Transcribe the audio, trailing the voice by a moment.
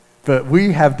But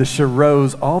we have the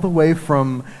Chereaus all the way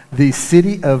from the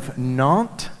city of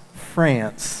Nantes,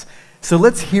 France. So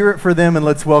let's hear it for them and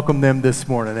let's welcome them this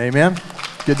morning. Amen?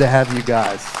 Good to have you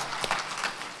guys.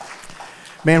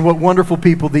 Man, what wonderful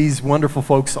people these wonderful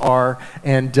folks are.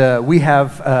 And we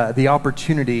have the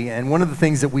opportunity. And one of the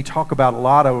things that we talk about a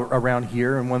lot around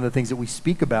here, and one of the things that we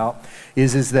speak about,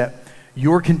 is that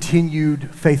your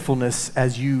continued faithfulness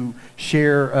as you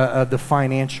share the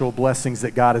financial blessings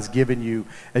that God has given you,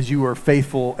 as you are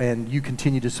faithful and you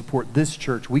continue to support this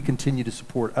church. We continue to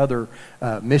support other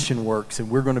mission works, and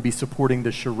we're going to be supporting the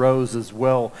Chereaus as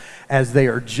well, as they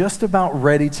are just about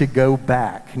ready to go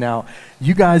back. Now,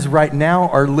 you guys right now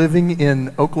are living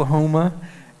in Oklahoma.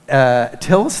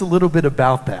 Tell us a little bit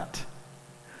about that.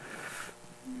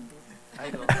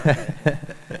 I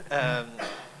know.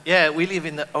 Yeah, we live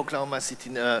in Oklahoma City,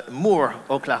 Moore,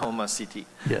 Oklahoma City.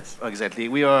 Yes. Exactly.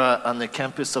 We are on the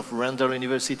campus of Randall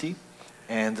University,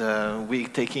 and we're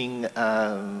taking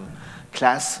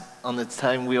class on the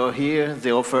time we are here.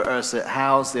 They offer us a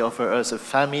house, they offer us a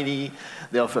family,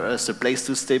 they offer us a place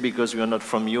to stay because we are not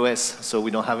from US, so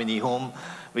we don't have any home.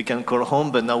 We can call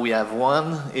home, but now we have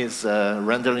one. It's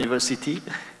Randall University,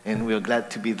 and we are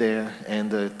glad to be there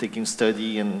and taking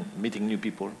study and meeting new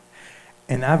people.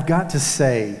 And I've got to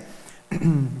say,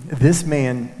 this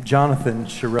man, Jonathan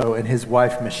Chereau, and his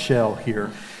wife, Michelle,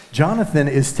 here, Jonathan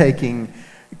is taking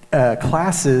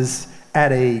classes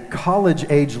at a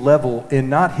college-age level in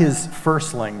not his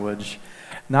first language,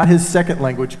 not his second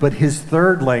language, but his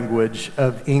third language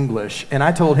of English. And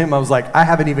I told him, I was like, I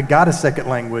haven't even got a second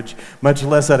language, much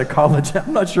less at a college.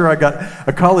 I'm not sure I got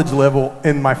a college level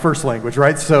in my first language,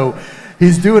 right? So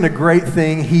he's doing a great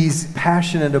thing. He's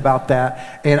passionate about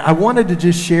that. And I wanted to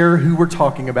just share who we're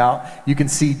talking about. You can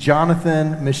see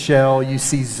Jonathan, Michelle, you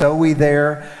see Zoe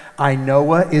there.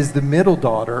 Inoa is the middle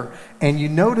daughter. And you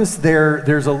notice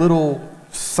there's a little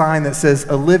sign that says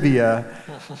Olivia.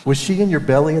 Was she in your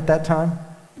belly at that time?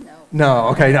 No,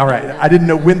 okay, all right. I didn't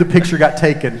know when the picture got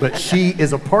taken, but she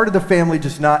is a part of the family,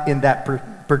 just not in that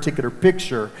particular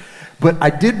picture. But I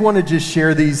did want to just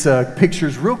share these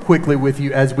pictures real quickly with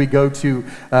you as we go to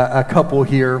a couple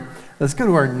here. Let's go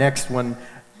to our next one.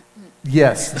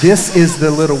 Yes, this is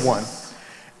the little one.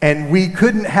 And we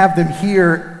couldn't have them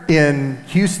here in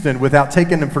Houston without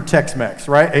taking them for Tex-Mex,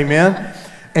 right? Amen?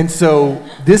 And so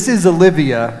this is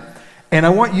Olivia, and I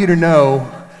want you to know,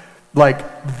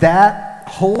 like, that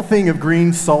whole thing of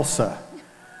green salsa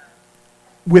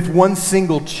with one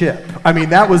single chip. I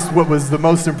mean, that was what was the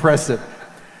most impressive.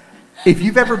 If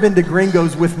you've ever been to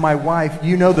Gringo's with my wife,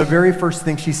 you know the very first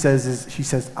thing she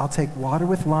says, I'll take water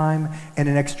with lime and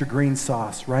an extra green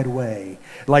sauce right away.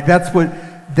 Like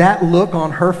that look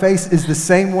on her face is the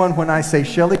same one when I say,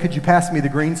 Shelly, could you pass me the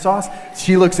green sauce?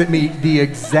 She looks at me the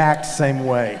exact same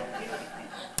way.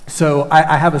 So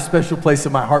I have a special place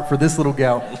in my heart for this little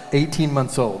gal, 18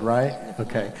 months old, right?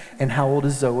 Okay. And how old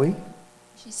is Zoe?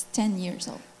 She's 10 years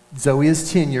old. Zoe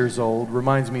is 10 years old,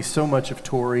 reminds me so much of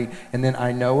Tori. And then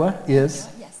Inoa is?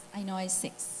 Yes, Inoa is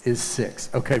 6. Is 6.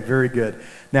 Okay, very good.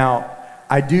 Now,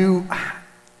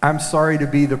 I'm sorry to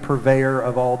be the purveyor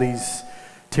of all these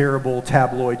terrible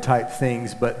tabloid type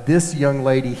things, but this young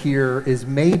lady here is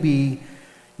maybe,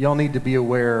 y'all need to be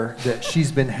aware that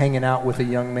she's been hanging out with a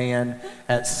young man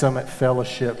at Summit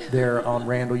Fellowship there on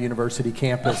Randall University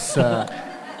campus.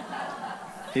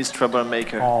 He's a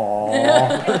troublemaker.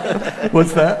 Aww.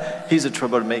 What's that? He's a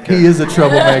troublemaker. He is a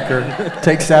troublemaker.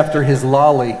 Takes after his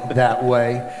lolly that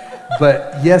way.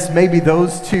 But yes, maybe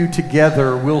those two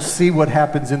together, we'll see what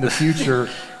happens in the future.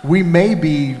 We may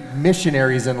be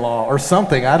missionaries in law or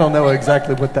something. I don't know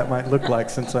exactly what that might look like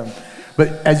but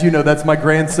as you know, that's my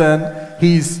grandson.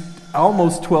 He's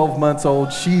almost 12 months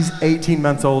old. She's 18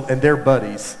 months old, and they're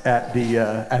buddies at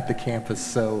the campus.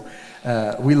 So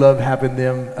we love having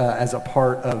them as a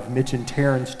part of Mitch and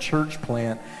Taryn's church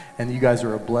plant, and you guys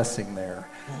are a blessing there.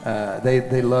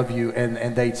 They love you,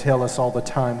 and they tell us all the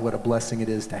time what a blessing it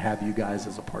is to have you guys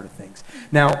as a part of things.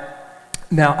 Now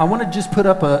I want to just put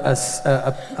up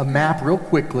a map real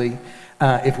quickly,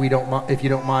 if you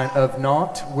don't mind, of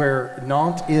Nantes, where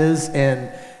Nantes is,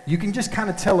 and you can just kind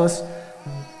of tell us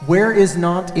where is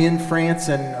Nantes in France,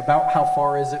 and about how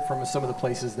far is it from some of the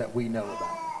places that we know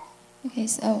about. Okay,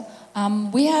 so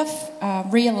we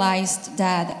have realized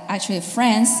that actually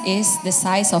France is the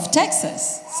size of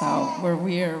Texas, so where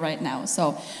we are right now.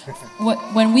 So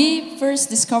when we first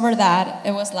discovered that,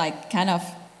 it was like kind of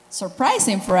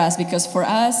surprising for us, because for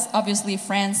us, obviously,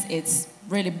 France, it's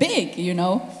really big, you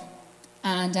know.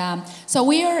 And so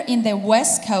we are in the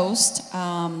west coast,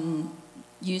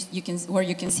 where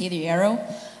you can see the arrow.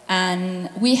 And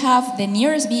we have the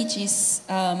nearest beach is,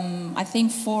 I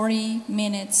think, 40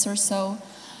 minutes or so.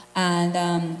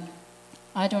 And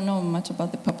I don't know much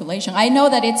about the population. I know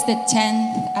that it's the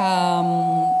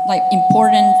 10th like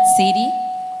important city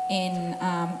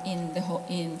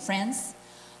in France.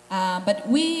 But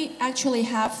we actually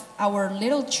have our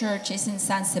little church is in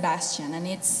San Sebastian, and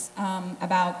it's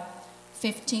about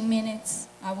 15 minutes,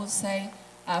 I will say,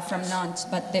 from Nantes.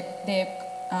 But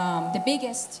the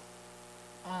biggest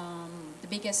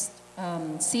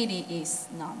city is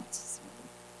Nantes.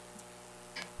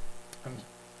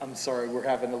 I'm sorry, we're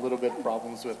having a little bit of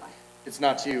problems with. It's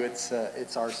not you, it's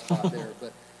our spot there.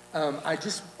 But I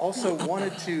just also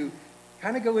wanted to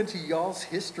kind of go into y'all's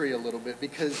history a little bit,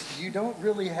 because you don't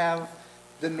really have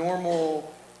the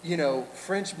normal,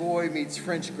 French boy meets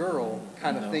French girl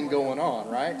kind of thing going on,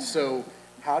 right? So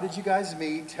how did you guys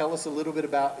meet? Tell us a little bit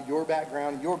about your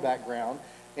background,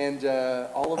 and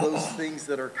all of those things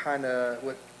that are kind of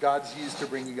what God's used to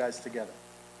bring you guys together.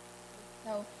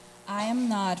 So I am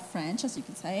not French, as you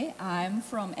can say. I'm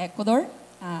from Ecuador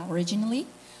originally,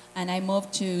 and I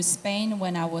moved to Spain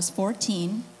when I was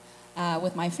 14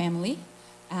 with my family.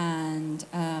 And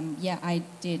I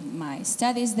did my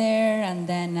studies there, and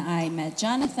then I met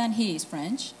Jonathan. He is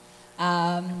French.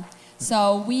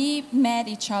 So we met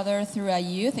each other through a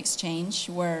youth exchange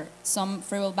where some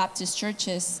Free Will Baptist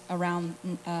churches around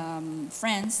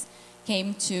France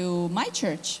came to my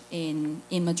church in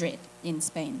Madrid, in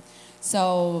Spain.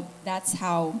 So that's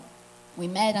how we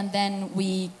met, and then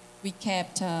we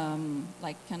kept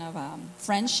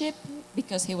friendship,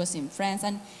 because he was in France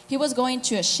and he was going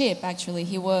to a ship. Actually,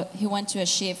 he went to a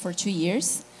ship for 2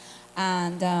 years,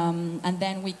 and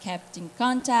then we kept in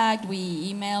contact.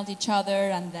 We emailed each other,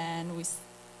 and then we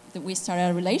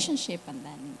started a relationship, and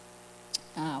then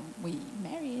we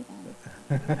married.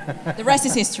 The rest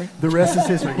is history. The rest is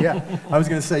history, yeah. I was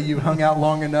going to say, you hung out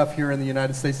long enough here in the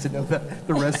United States to know that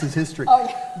the rest is history. Oh,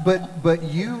 yeah. But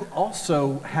you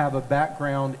also have a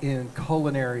background in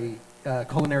culinary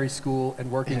school and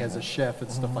working as a chef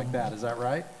and stuff like that. Is that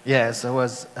right? Yes, I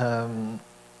was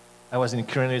in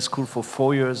culinary school for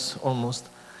 4 years almost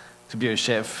to be a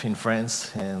chef in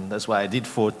France, and that's what I did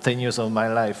for 10 years of my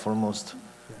life almost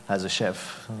as a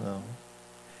chef.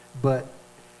 But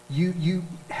you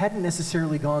hadn't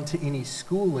necessarily gone to any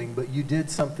schooling, but you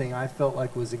did something I felt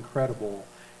like was incredible,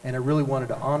 and I really wanted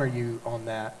to honor you on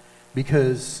that,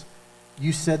 because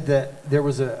you said that there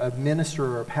was a minister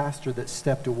or a pastor that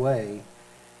stepped away,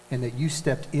 and that you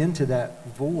stepped into that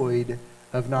void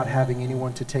of not having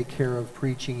anyone to take care of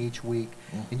preaching each week.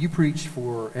 And you preached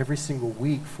for every single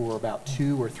week for about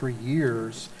 2 or 3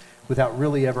 years without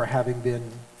really ever having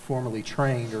been formally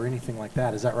trained or anything like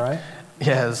that. Is that right?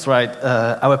 Yeah, that's right.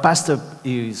 Our pastor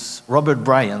is Robert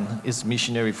Bryan, is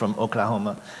missionary from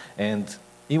Oklahoma, and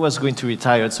he was going to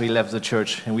retire, so he left the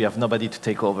church, and we have nobody to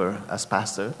take over as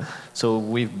pastor. So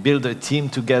we've built a team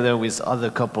together with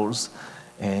other couples,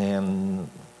 and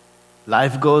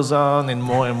life goes on and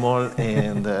more,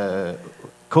 and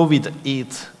COVID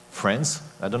hit France.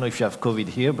 I don't know if you have COVID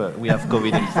here, but we have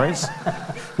COVID in France.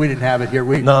 We didn't have it here.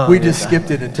 We just skipped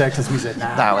it in Texas. We said,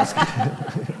 nah. That was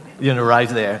you didn't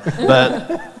arrive there. But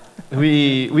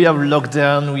we have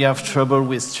lockdown, we have trouble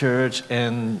with church,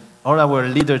 and all our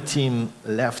leader team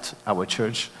left our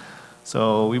church.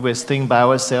 So we were staying by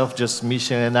ourselves, just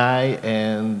Michelle and I,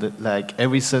 and like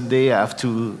every Sunday I have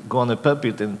to go on a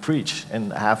pulpit and preach,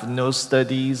 and I have no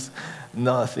studies,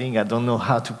 nothing. I don't know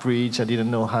how to preach. I didn't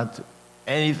know how to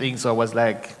anything. So I was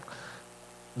like,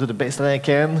 do the best that I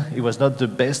can. It was not the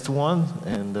best one,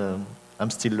 and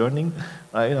I'm still learning.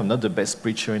 Right? I'm not the best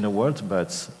preacher in the world,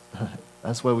 but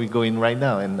that's where we're going right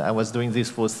now. And I was doing this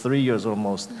for 3 years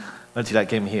almost until I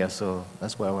came here. So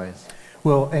that's where I was.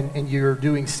 Well, and you're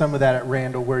doing some of that at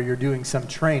Randall, where you're doing some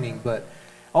training, but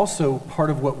also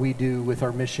part of what we do with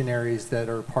our missionaries that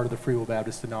are part of the Free Will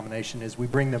Baptist denomination is we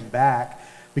bring them back,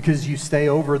 because you stay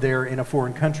over there in a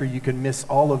foreign country, you can miss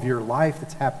all of your life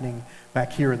that's happening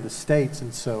back here in the States.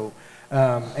 And so,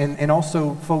 and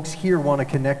also folks here want to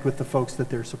connect with the folks that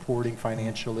they're supporting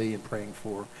financially and praying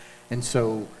for. And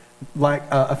so, like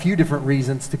a few different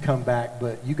reasons to come back,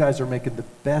 but you guys are making the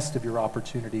best of your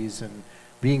opportunities and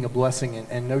being a blessing.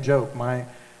 And no joke, my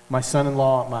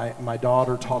son-in-law, my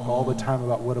daughter talk all the time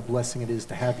about what a blessing it is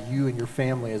to have you and your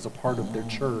family as a part of their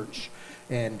church,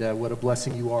 and what a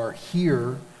blessing you are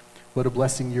here, what a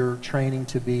blessing you're training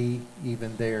to be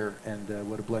even there, and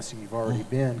what a blessing you've already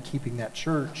been keeping that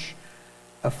church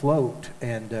afloat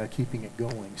and keeping it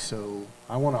going. So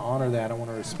I want to honor that. I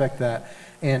want to respect that.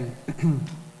 And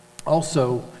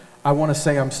also, I want to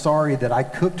say I'm sorry that I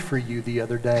cooked for you the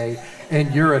other day,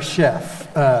 and you're a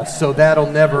chef. So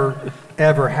that'll never,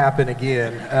 ever happen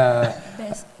again.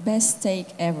 Best steak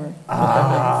ever in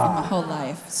my whole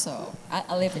life. So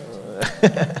I live it.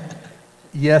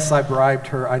 Yes, I bribed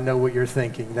her. I know what you're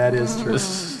thinking. That is true.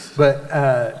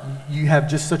 But you have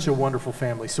just such a wonderful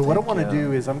family. So what I want to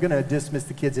do is I'm going to dismiss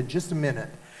the kids in just a minute.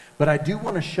 But I do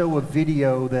want to show a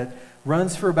video that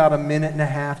runs for about 1.5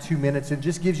 minutes, 2 minutes, and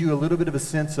just gives you a little bit of a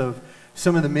sense of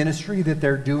some of the ministry that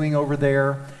they're doing over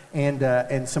there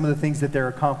and some of the things that they're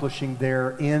accomplishing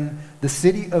there in the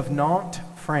city of Nantes,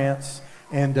 France,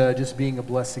 and just being a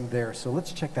blessing there. So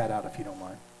let's check that out if you don't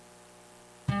mind.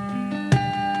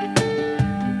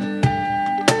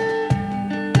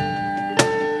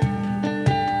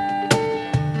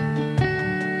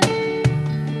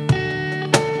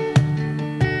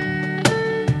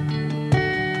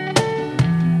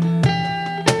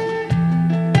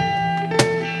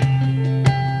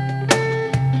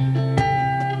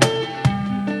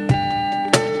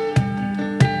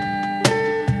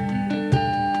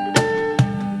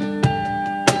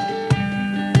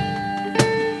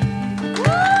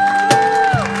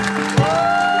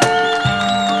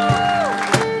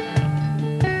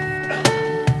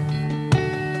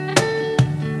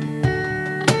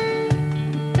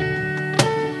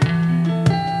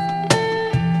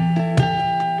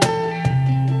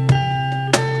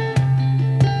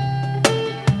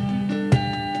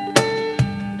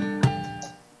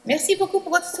 Merci beaucoup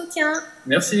pour votre soutien.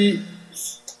 Merci.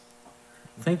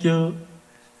 Thank you.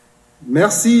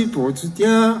 Merci pour votre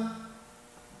soutien.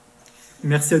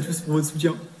 Merci à tous pour votre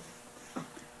soutien.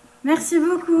 Merci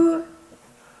beaucoup.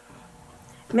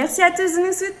 Merci à tous de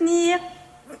nous soutenir.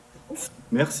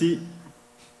 Merci.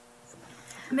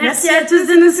 Merci à tous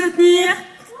de nous soutenir.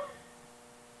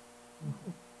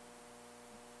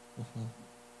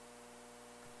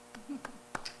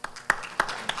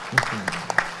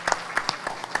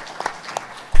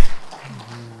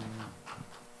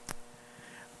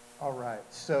 All right,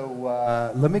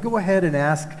 so let me go ahead and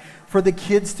ask for the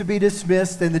kids to be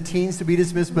dismissed and the teens to be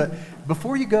dismissed. But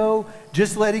before you go,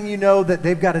 just letting you know that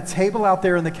they've got a table out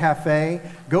there in the cafe.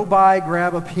 Go by,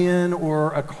 grab a pen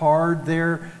or a card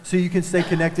there so you can stay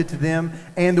connected to them.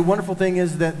 And the wonderful thing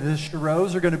is that the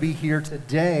Chereaus are going to be here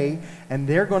today, and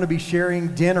they're going to be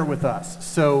sharing dinner with us.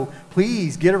 So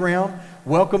please get around.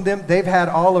 Welcome them. They've had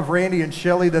all of Randy and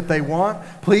Shelly that they want.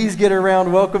 Please get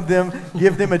around, welcome them,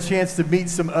 give them a chance to meet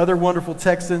some other wonderful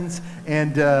Texans.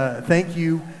 And thank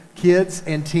you, kids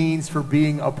and teens, for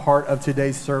being a part of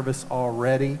today's service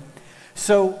already.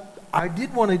 So I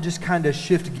did want to just kind of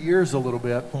shift gears a little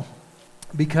bit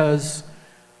because,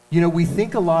 you know, we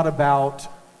think a lot about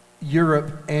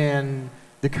Europe and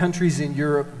the countries in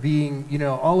Europe being, you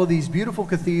know, all of these beautiful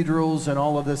cathedrals and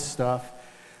all of this stuff.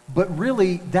 But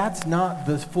really, that's not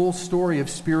the full story of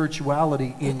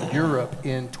spirituality in Europe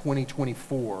in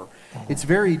 2024. It's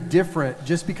very different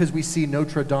just because we see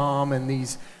Notre Dame and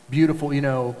these beautiful, you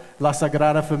know, La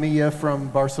Sagrada Familia from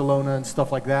Barcelona and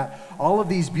stuff like that. All of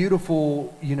these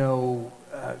beautiful, you know,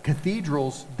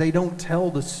 cathedrals, they don't tell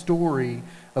the story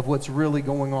of what's really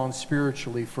going on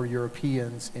spiritually for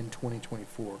Europeans in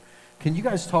 2024. Can you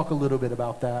guys talk a little bit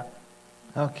about that?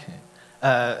 Okay.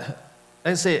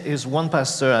 I say, is one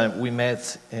pastor we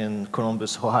met in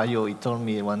Columbus, Ohio. He told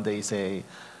me one day, he said,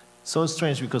 so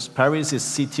strange because Paris is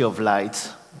city of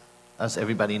light, as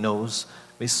everybody knows.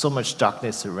 There's so much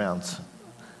darkness around.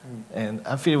 And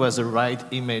I feel it was the right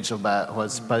image about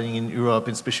what's happening in Europe,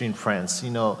 especially in France.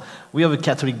 You know, we have a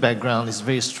Catholic background, it's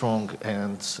very strong,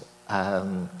 and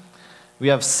we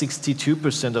have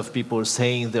 62% of people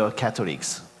saying they are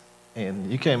Catholics.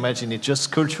 And you can imagine it's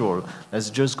just cultural. Let's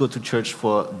just go to church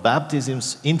for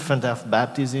baptisms, infant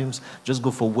baptisms, just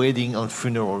go for wedding and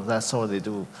funeral. That's all they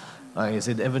do. They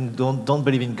even don't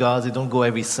believe in God. They don't go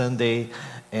every Sunday.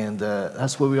 And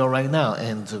that's where we are right now.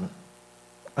 And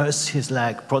us is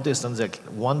like Protestants, like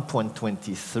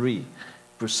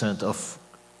 1.23% of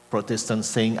Protestants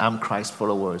saying, I'm Christ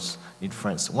followers in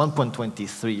France.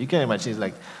 1.23. You can imagine it's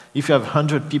like if you have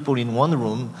 100 people in one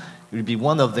room, it will be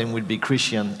one of them will be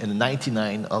Christian and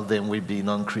 99 of them will be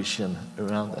non-Christian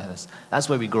around us. That's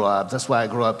where we grow up. That's why I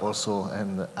grew up also.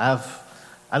 And I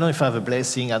don't know if I have a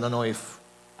blessing. I don't know if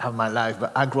I have my life,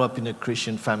 but I grew up in a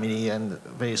Christian family and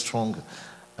very strong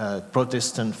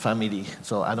Protestant family.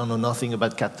 So I don't know nothing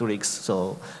about Catholics.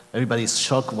 So everybody's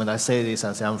shocked when I say this.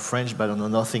 I say I'm French, but I don't know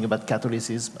nothing about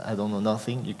Catholicism. I don't know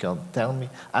nothing. You can tell me,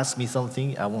 ask me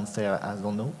something. I won't say I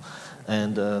don't know.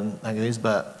 And like this,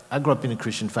 but I grew up in a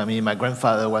Christian family. My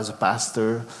grandfather was a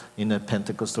pastor in a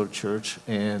Pentecostal church,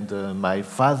 and my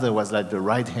father was like the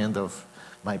right hand of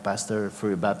my pastor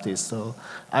for a Baptist. So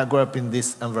I grew up in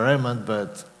this environment,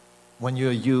 but when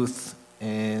you're a youth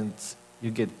and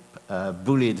you get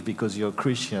bullied because you're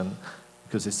Christian,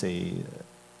 because they say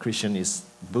Christian is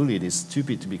bullied, it's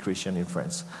stupid to be Christian in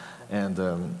France. And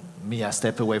me, I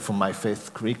stepped away from my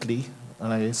faith quickly,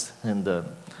 and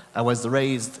I was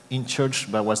raised in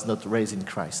church, but I was not raised in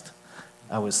Christ.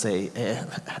 I would say,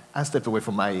 I step away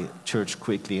from my church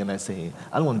quickly, and I say,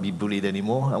 I don't want to be bullied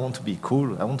anymore. I want to be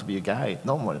cool. I want to be a guy,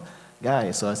 normal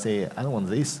guy. So I say, I don't want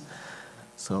this.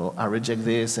 So I reject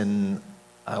this, and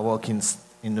I walk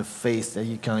in the faith that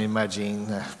you can imagine,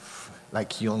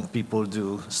 like young people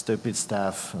do, stupid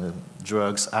stuff,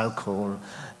 drugs, alcohol,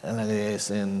 and like this.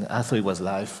 And I thought it was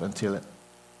life until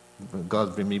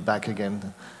God bring me back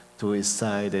again to His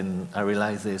side, and I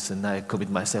realized this, and I commit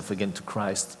myself again to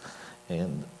Christ.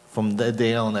 And from that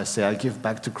day on, I say, I'll give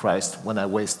back to Christ when I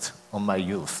waste on my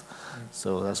youth.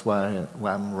 So that's where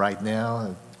I'm right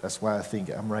now. That's why I think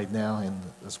I'm right now, and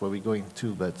that's where we're going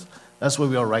to. But that's where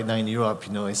we are right now in Europe.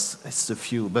 You know, it's a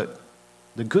few. But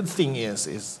the good thing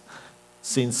is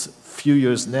since few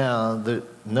years now, the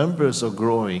numbers are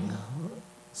growing.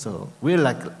 So we're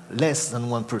like less than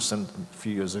 1% a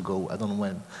few years ago. I don't know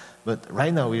when. But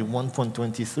right now we're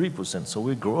 1.23%, so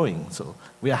we're growing. So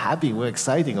we are happy, we're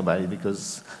excited about it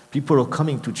because people are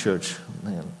coming to church.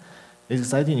 Man, it's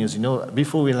exciting news. You know,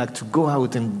 before we like to go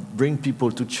out and bring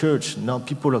people to church. Now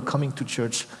people are coming to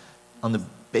church on a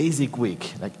basic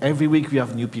week. Like every week we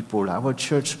have new people. Our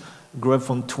church grew up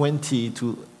from 20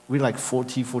 to, we're like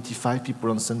 40, 45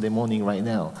 people on Sunday morning right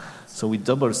now. So we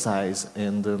double size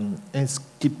and it's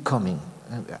keep coming.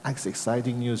 And it's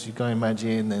exciting news, you can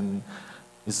imagine. And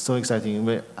it's so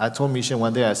exciting. I told Michel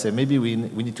one day, I said, maybe we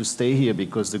need to stay here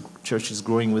because the church is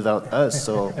growing without us.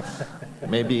 So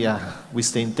maybe we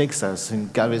stay in Texas, in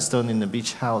Galveston, in a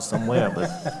beach house somewhere. But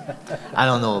I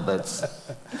don't know. But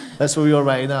that's where we are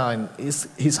right now. And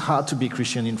it's hard to be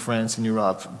Christian in France, in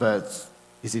Europe. But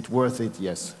is it worth it?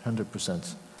 Yes,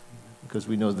 100%. Because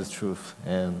we know the truth.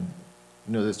 And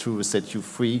you know the truth will set you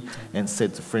free and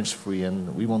set the French free.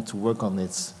 And we want to work on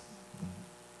it.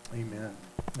 Amen.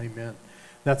 Amen.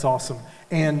 That's awesome.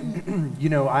 And, you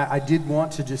know, I did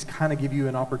want to just kind of give you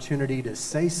an opportunity to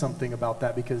say something about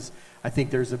that because I think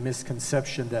there's a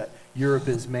misconception that Europe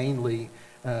is mainly,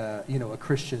 you know, a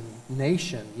Christian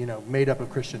nation, you know, made up of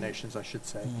Christian nations, I should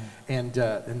say. And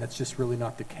that's just really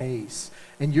not the case.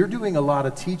 And you're doing a lot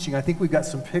of teaching. I think we've got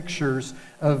some pictures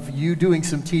of you doing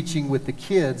some teaching with the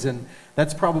kids, and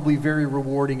that's probably very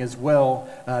rewarding as well.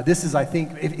 This is, I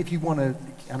think, if you want to,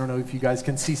 I don't know if you guys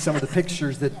can see some of the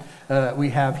pictures that we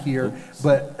have here,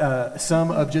 but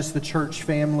some of just the church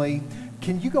family.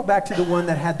 Can you go back to the one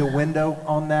that had the window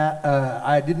on that?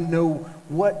 I didn't know,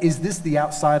 is this the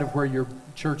outside of where your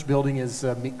church building is,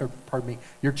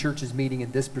 your church is meeting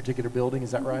in this particular building,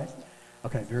 is that right?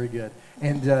 Okay, very good.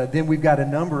 And then we've got a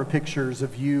number of pictures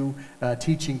of you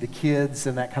teaching the kids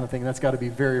and that kind of thing. That's got to be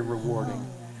very rewarding.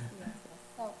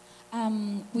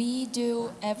 We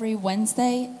do every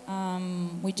Wednesday,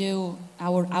 we do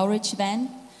our outreach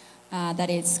event that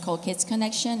is called Kids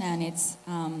Connection, and it's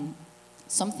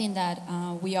something that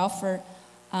we offer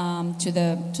to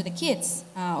the kids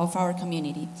of our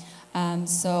community.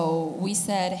 So we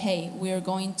said, hey, we're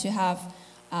going to have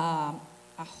a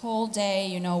whole day,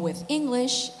 you know, with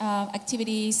English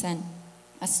activities and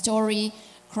a story,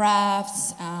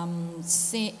 crafts,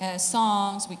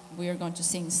 songs. We are going to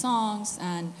sing songs,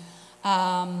 and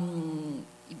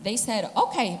they said,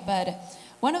 okay, but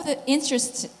one of the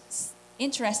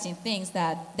interesting things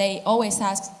that they always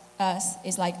ask us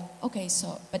is like, okay,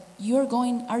 so, but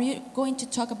are you going to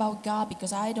talk about God?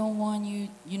 Because I don't want you,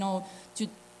 you know, to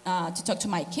talk to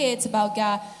my kids about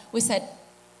God. We said,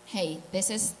 hey,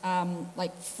 this is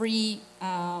like free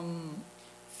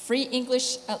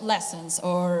English lessons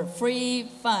or free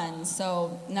fun.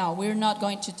 So no, we're not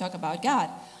going to talk about God.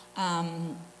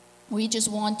 We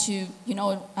just want to, you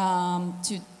know,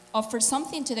 to offer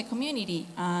something to the community,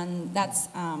 and that's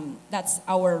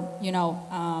our, you know,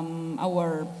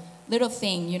 our little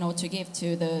thing, you know, to give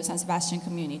to the San Sebastian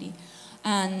community.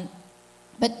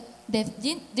 But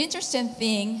the interesting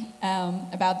thing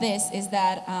about this is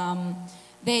that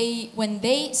when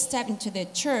they step into the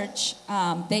church,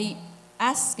 they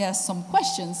ask us some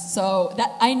questions. So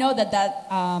that I know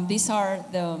that these are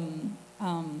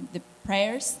the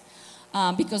prayers.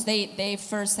 Because they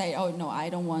first say, oh, no, I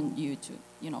don't want you to,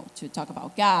 you know, to talk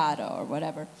about God or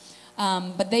whatever.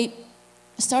 But they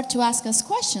start to ask us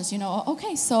questions, you know,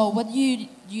 okay, so what do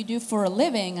you do for a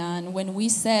living? And when we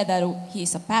said that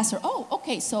he's a pastor, oh,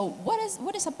 okay, so what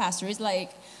is a pastor? It's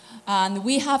like, and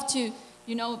we have to,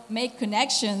 you know, make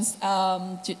connections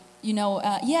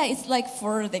yeah, it's like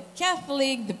for the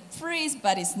Catholic, the priest,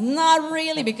 but it's not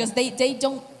really because they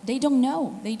don't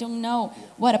know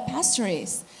what a pastor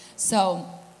is. So,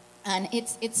 and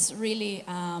it's really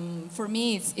for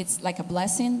me it's like a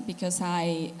blessing because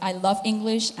I love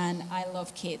English and I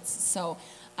love kids. So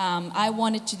I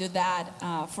wanted to do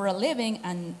that for a living,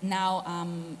 and now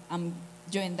I'm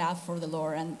doing that for the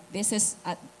Lord, and this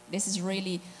is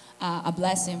really a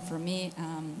blessing for me,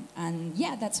 and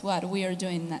yeah, that's what we are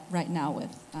doing right now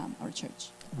with our church.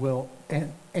 Well,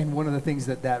 and one of the things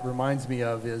that reminds me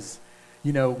of is,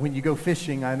 when you go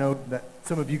fishing, I know that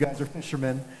some of you guys are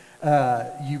fishermen,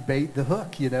 you bait the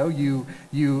hook,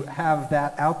 you have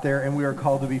that out there, and we are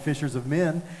called to be fishers of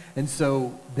men. And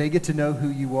so they get to know who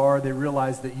you are. They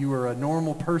realize that you are a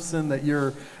normal person, that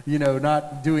you're,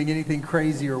 not doing anything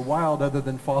crazy or wild other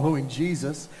than following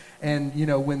Jesus. And,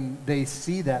 when they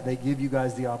see that, they give you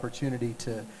guys the opportunity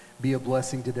to be a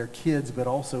blessing to their kids, but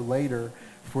also later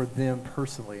for them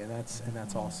personally. And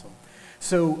that's awesome.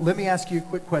 So let me ask you a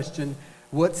quick question.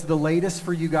 What's the latest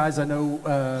for you guys? I know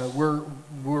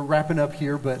we're wrapping up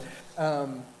here, but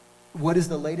what is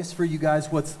the latest for you guys?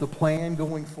 What's the plan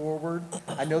going forward?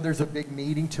 I know there's a big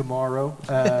meeting tomorrow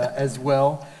as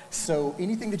well. So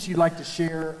anything that you'd like to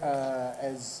share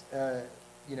as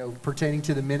pertaining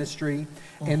to the ministry?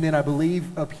 And then I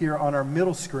believe up here on our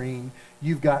middle screen,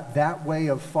 you've got that way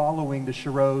of following the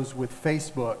Chereaus with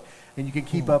Facebook. And you can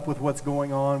keep up with what's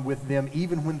going on with them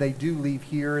even when they do leave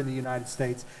here in the United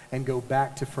States and go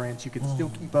back to France. You can still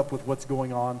keep up with what's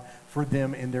going on for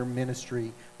them in their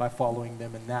ministry by following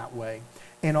them in that way.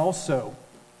 And also,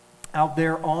 out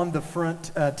there on the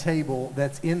front table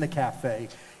that's in the cafe,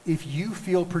 if you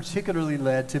feel particularly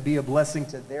led to be a blessing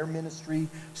to their ministry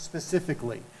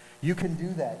specifically, you can do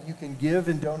that. You can give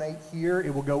and donate here.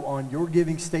 It will go on your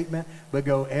giving statement, but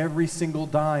go every single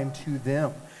dime to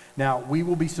them. Now, we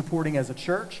will be supporting as a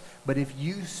church, but if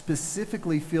you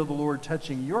specifically feel the Lord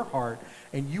touching your heart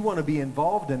and you want to be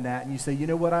involved in that, and you say, you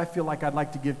know what, I feel like I'd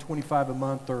like to give $25 a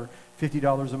month or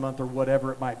 $50 a month or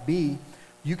whatever it might be,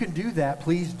 you can do that.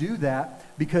 Please do that,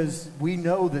 because we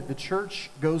know that the church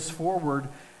goes forward.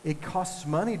 It costs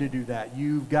money to do that.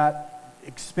 You've got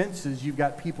expenses, you've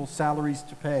got people's salaries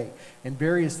to pay, and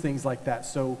various things like that.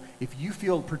 So if you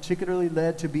feel particularly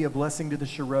led to be a blessing to the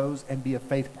Chereaus and be a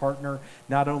faith partner,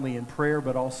 not only in prayer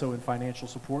but also in financial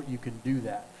support, you can do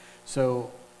that.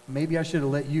 So maybe I should have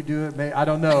let you do it. I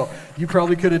don't know. You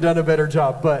probably could have done a better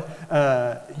job, but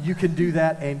you can do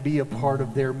that and be a part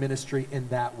of their ministry in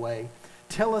that way.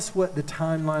 Tell us what the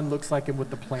timeline looks like and what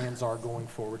the plans are going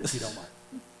forward, if you don't mind.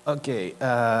 Okay,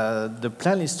 the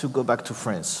plan is to go back to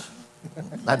France.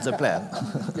 That's the plan.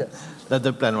 Yes. That's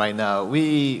the plan right now.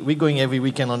 We're going every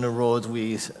weekend on the road.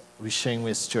 We're sharing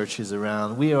with churches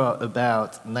around. We are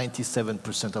about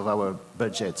 97% of our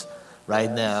budget right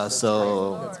now.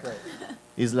 So That's great.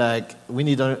 it's like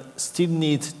we still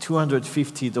need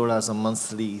 $250 a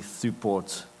monthly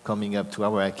support coming up to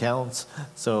our account.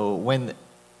 So when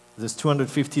this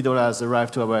 $250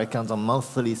 arrive to our account on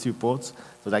monthly support,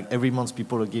 so like every month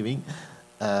people are giving,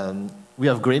 we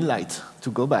have green light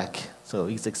to go back. So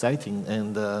it's exciting.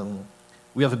 And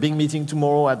we have a big meeting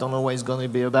tomorrow. I don't know what it's going to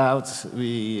be about.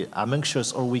 I'm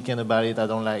anxious all weekend about it. I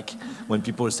don't like when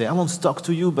people say, I want to talk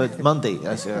to you, but Monday.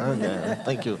 I say, okay,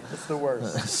 thank you. It's the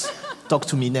worst. Talk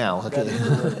to me now. Okay.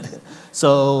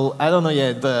 So I don't know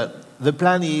yet, but the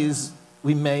plan is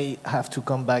we may have to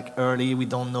come back early. We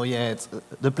don't know yet.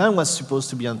 The plan was supposed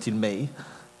to be until May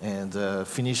and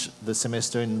finish the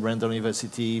semester in Randall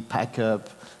University, pack up,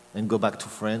 and go back to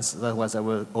France. That was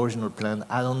our original plan.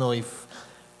 I don't know if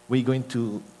we're going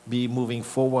to be moving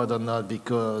forward or not,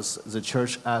 because the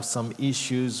church has some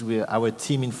issues. Our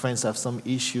team in France have some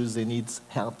issues. They need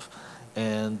help.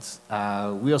 And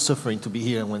we are suffering to be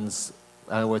here when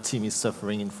our team is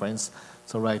suffering in France.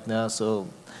 So right now,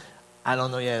 I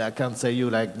don't know yet. I can't tell you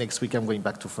like next week I'm going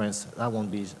back to France. That won't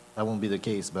be the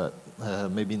case, but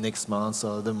maybe next month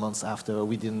or the months after.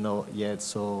 We didn't know yet.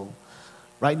 So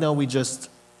right now we just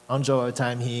enjoy our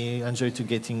time here, enjoy to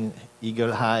getting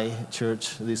Eagle High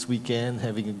Church this weekend,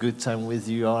 having a good time with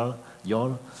you all.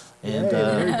 And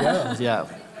there you go. yeah,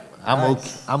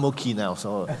 I'm okay now.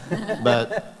 So,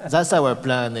 but that's our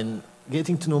plan, and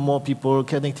getting to know more people,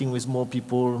 connecting with more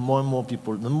people, more and more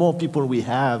people. The more people we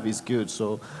have is good.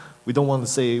 So we don't want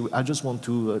to say, I just want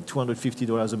to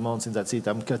 $250 a month and that's it.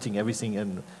 I'm cutting everything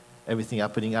and everything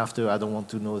happening after. I don't want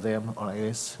to know them. Or I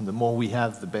guess the more we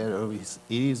have, the better it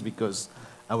is, because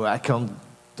our account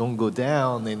don't go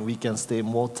down and we can stay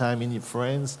more time in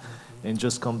France and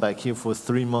just come back here for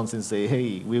 3 months and say,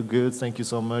 hey, we're good, thank you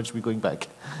so much, we're going back.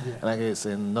 Yeah. And I guess,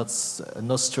 and not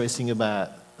stressing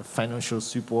about financial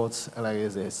support. Like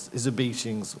it's a big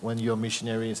thing when you're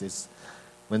missionaries. It's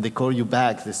when they call you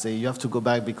back, they say you have to go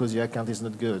back because your account is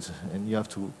not good, and you have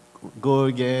to go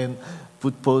again,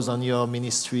 put pause on your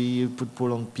ministry, put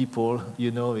pause on people,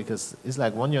 because it's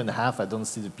like 1 year and a half I don't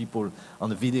see the people on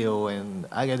the video, and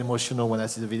I get emotional when I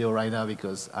see the video right now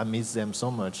because I miss them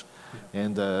so much,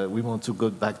 and we want to go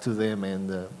back to them,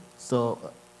 and so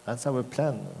that's our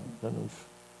plan. I don't know if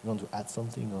you want to add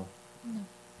something or... No.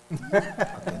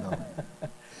 Okay, no.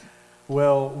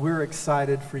 Well, we're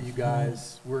excited for you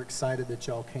guys. We're excited that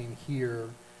y'all came here.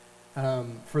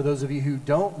 For those of you who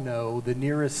don't know, the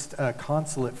nearest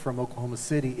consulate from Oklahoma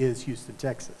City is Houston,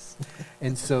 Texas.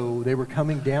 And so they were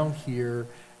coming down here,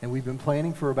 and we've been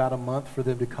planning for about a month for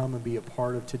them to come and be a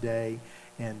part of today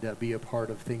and be a part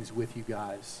of things with you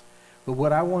guys. But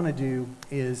what I want to do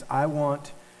is I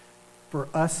want for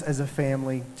us as a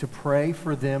family to pray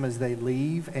for them as they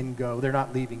leave and go. They're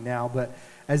not leaving now, but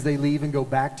as they leave and go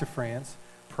back to France,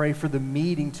 pray for the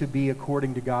meeting to be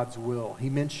according to God's will. He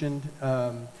mentioned...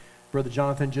 Brother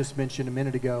Jonathan just mentioned a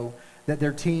minute ago that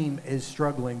their team is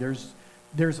struggling.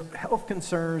 There's health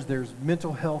concerns, there's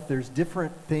mental health, there's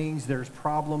different things, there's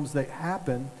problems that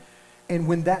happen. And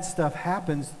when that stuff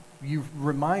happens, you're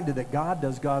reminded that God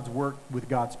does God's work with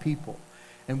God's people.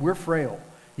 And we're frail.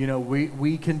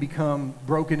 We can become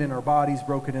broken in our bodies,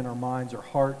 broken in our minds, our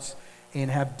hearts, and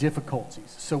have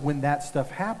difficulties. So when that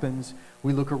stuff happens,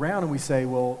 we look around and we say,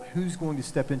 well, who's going to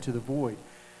step into the void?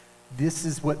 This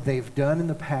is what they've done in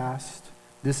the past.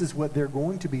 This is what they're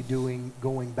going to be doing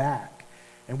going back.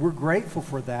 And we're grateful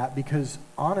for that because,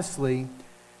 honestly,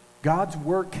 God's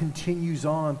work continues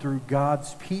on through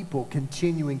God's people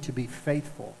continuing to be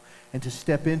faithful and to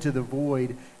step into the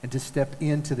void and to step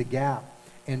into the gap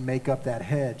and make up that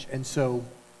hedge. And so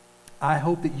I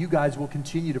hope that you guys will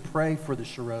continue to pray for the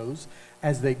Chereaux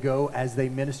as they go, as they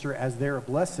minister, as they're a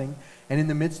blessing. And in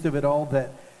the midst of it all,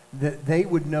 that they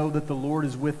would know that the Lord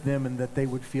is with them and that they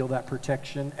would feel that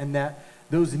protection and that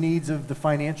those needs of the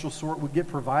financial sort would get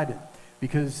provided,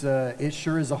 because it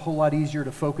sure is a whole lot easier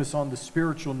to focus on the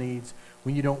spiritual needs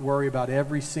when you don't worry about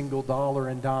every single dollar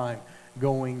and dime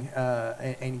going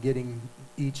and getting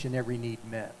each and every need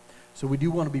met. So we do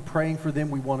want to be praying for them.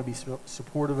 We want to be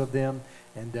supportive of them,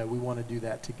 and we want to do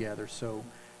that together. So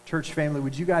church family,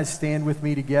 would you guys stand with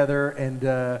me together,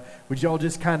 and would y'all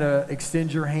just kind of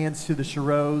extend your hands to the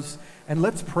Chereaux, and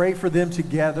let's pray for them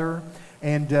together.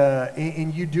 And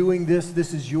in you doing this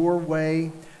is your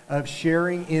way of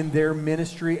sharing in their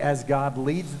ministry as God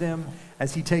leads them,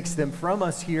 as he takes them from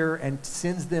us here and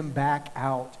sends them back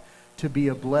out to be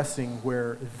a blessing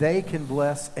where they can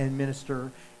bless and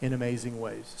minister in amazing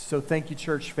ways. So thank you,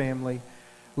 church family.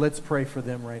 Let's pray for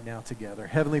them right now together.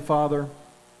 Heavenly Father,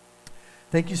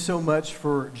 thank you so much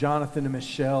for Jonathan and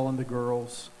Michelle and the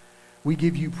girls. We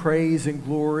give you praise and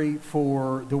glory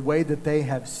for the way that they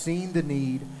have seen the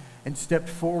need and stepped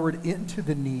forward into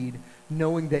the need,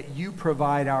 knowing that you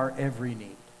provide our every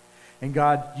need. And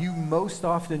God, you most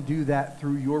often do that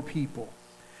through your people,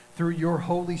 through your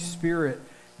Holy Spirit,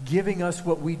 giving us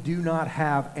what we do not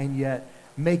have and yet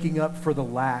making up for the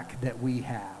lack that we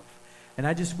have. And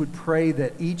I just would pray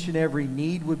that each and every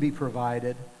need would be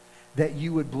provided, that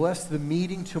you would bless the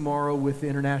meeting tomorrow with the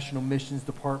International Missions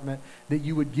Department, that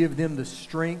you would give them the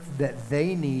strength that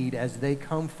they need as they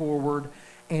come forward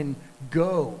and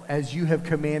go as you have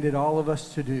commanded all of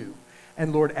us to do.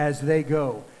 And Lord, as they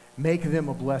go, make them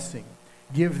a blessing.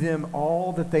 Give them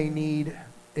all that they need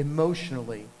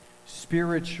emotionally,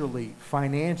 spiritually,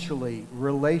 financially,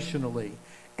 relationally,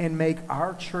 and make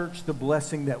our church the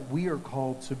blessing that we are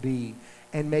called to be,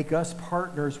 and make us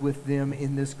partners with them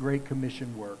in this great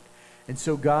commission work. And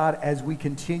so, God, as we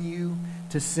continue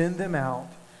to send them out,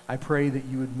 I pray that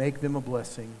you would make them a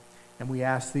blessing. And we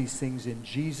ask these things in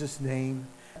Jesus' name.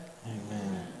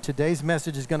 Amen. Today's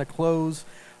message is going to close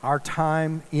our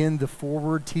time in the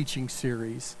Forward Teaching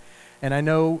series. And I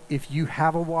know if you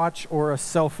have a watch or a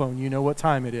cell phone, you know what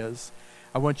time it is.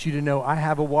 I want you to know I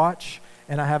have a watch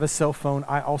and I have a cell phone.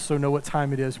 I also know what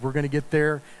time it is. We're going to get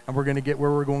there and we're going to get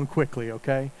where we're going quickly,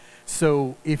 okay?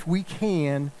 So if we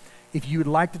can, if you would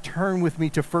like to turn with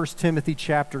me to 1 Timothy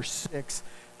chapter 6,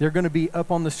 they're going to be up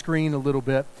on the screen a little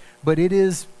bit, but it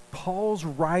is Paul's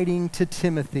writing to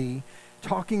Timothy,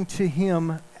 talking to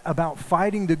him about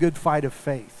fighting the good fight of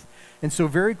faith. And so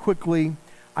very quickly,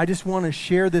 I just want to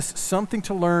share this something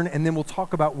to learn, and then we'll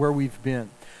talk about where we've been.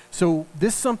 So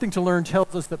this something to learn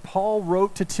tells us that Paul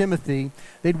wrote to Timothy.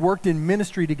 They'd worked in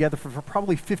ministry together for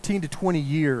probably 15 to 20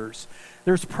 years.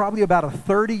 There's probably about a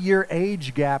 30-year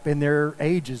age gap in their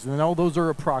ages, and all those are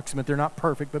approximate. They're not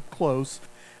perfect, but close.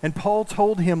 And Paul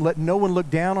told him, let no one look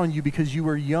down on you because you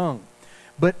are young,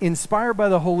 But inspired by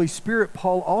the Holy Spirit,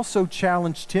 Paul also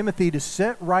challenged Timothy to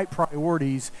set right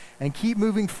priorities and keep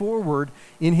moving forward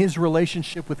in his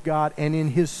relationship with God and in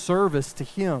his service to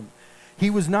him. He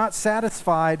was not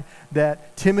satisfied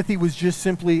that Timothy was just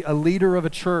simply a leader of a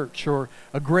church or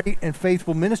a great and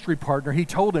faithful ministry partner. He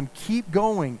told him, keep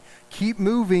going, keep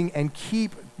moving, and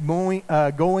keep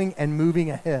going and moving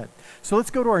ahead. So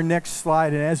let's go to our next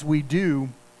slide, and as we do,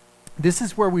 this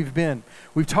is where we've been.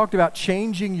 We've talked about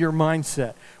changing your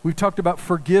mindset. We've talked about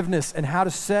forgiveness and how to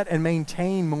set and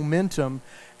maintain momentum.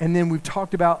 And then we've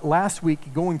talked about last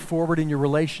week going forward in your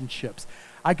relationships.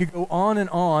 I could go on,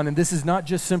 and this is not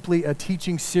just simply a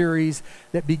teaching series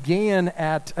that began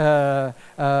at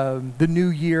the new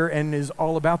year and is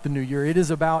all about the new year. It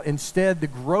is about instead the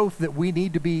growth that we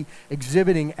need to be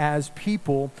exhibiting as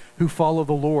people who follow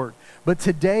the Lord. But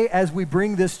today, as we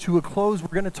bring this to a close, we're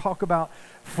going to talk about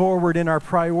forward in our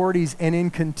priorities and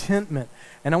in contentment.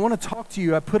 And I want to talk to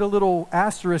you, I put a little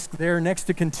asterisk there next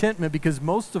to contentment because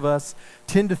most of us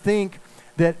tend to think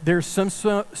that there's some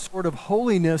sort of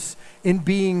holiness in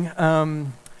being,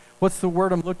 what's the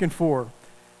word I'm looking for?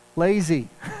 Lazy.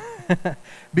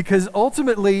 Because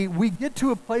ultimately, we get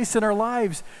to a place in our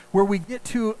lives where we get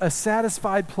to a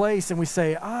satisfied place and we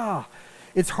say,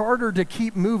 it's harder to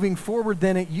keep moving forward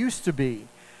than it used to be.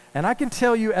 And I can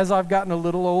tell you, as I've gotten a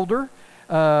little older,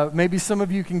 maybe some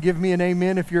of you can give me an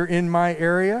amen if you're in my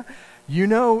area. You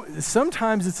know,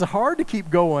 sometimes it's hard to keep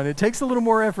going. It takes a little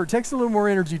more effort, takes a little more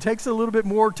energy, takes a little bit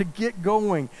more to get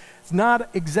going. It's not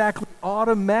exactly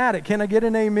automatic. Can I get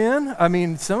an amen? I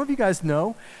mean, some of you guys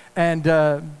know. And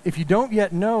if you don't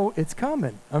yet know, it's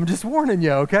coming. I'm just warning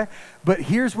you, okay? But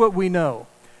here's what we know.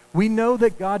 We know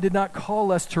that God did not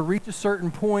call us to reach a certain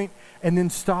point and then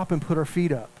stop and put our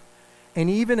feet up. And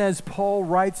even as Paul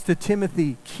writes to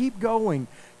Timothy, keep going.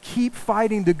 Keep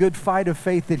fighting the good fight of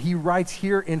faith that he writes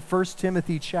here in 1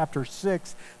 Timothy chapter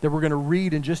 6 that we're going to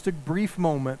read in just a brief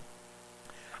moment.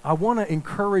 I want to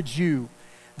encourage you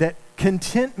that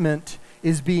contentment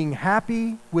is being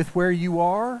happy with where you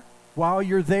are while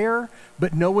you're there,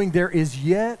 but knowing there is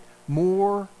yet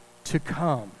more to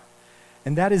come.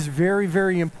 And that is very,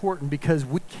 very important because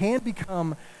we can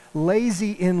become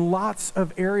lazy in lots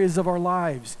of areas of our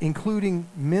lives, including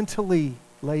mentally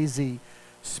lazy,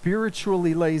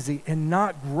 spiritually lazy, and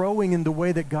not growing in the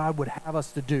way that God would have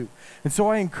us to do. And so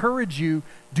I encourage you,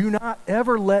 do not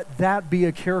ever let that be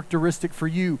a characteristic for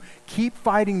you. Keep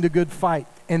fighting the good fight.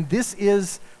 And this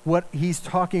is what he's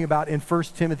talking about in 1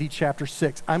 Timothy chapter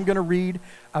 6. I'm going to read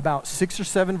about 6 or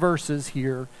 7 verses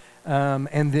here,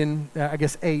 and then I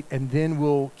guess 8, and then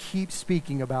we'll keep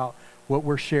speaking about what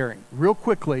we're sharing. Real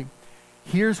quickly,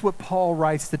 here's what Paul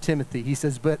writes to Timothy. He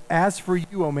says, "But as for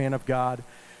you, O man of God,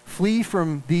 flee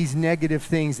from these negative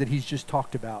things that he's just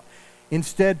talked about.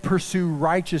 Instead, pursue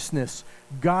righteousness,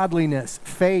 godliness,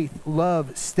 faith,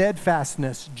 love,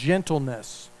 steadfastness,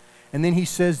 gentleness." And then he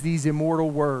says these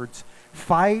immortal words,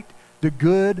 "Fight the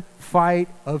good fight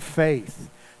of faith.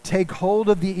 Take hold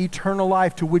of the eternal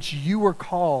life to which you were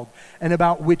called and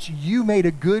about which you made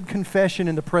a good confession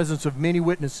in the presence of many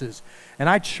witnesses. And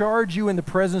I charge you in the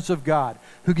presence of God,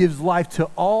 who gives life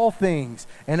to all things,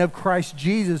 and of Christ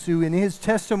Jesus, who in his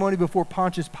testimony before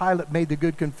Pontius Pilate made the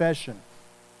good confession,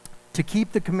 to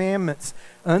keep the commandments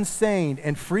unstained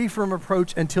and free from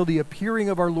reproach until the appearing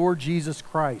of our Lord Jesus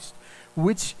Christ,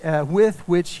 with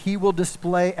which he will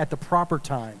display at the proper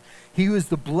time. He who is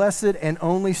the blessed and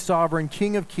only sovereign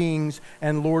King of kings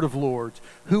and Lord of lords,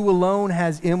 who alone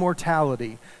has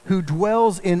immortality, who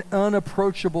dwells in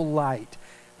unapproachable light,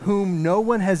 whom no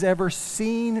one has ever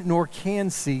seen nor can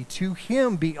see. To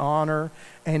him be honor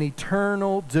and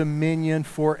eternal dominion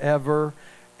forever.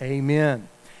 Amen."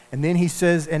 And then he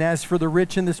says, "And as for the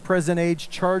rich in this present age,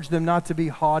 charge them not to be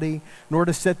haughty, nor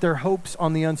to set their hopes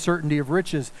on the uncertainty of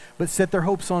riches, but set their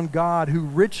hopes on God, who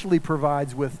richly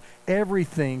provides with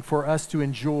everything for us to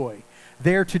enjoy.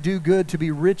 They are to do good, to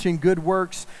be rich in good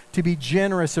works, to be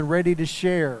generous and ready to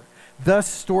share, thus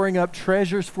storing up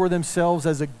treasures for themselves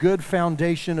as a good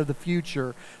foundation of the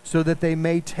future, so that they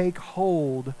may take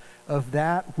hold of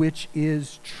that which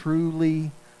is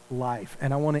truly life."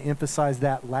 And I want to emphasize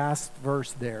that last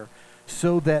verse there,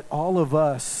 so that all of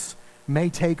us may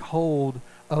take hold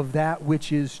of that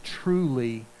which is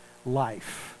truly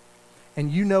life. And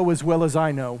you know as well as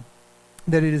I know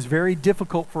that it is very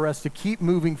difficult for us to keep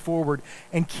moving forward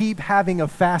and keep having a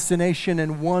fascination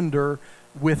and wonder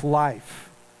with life.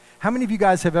 How many of you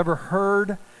guys have ever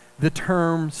heard the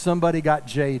term "somebody got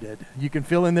jaded"? You can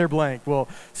fill in their blank. Well,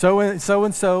 so and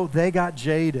so, they got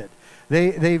jaded.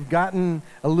 They've gotten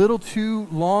a little too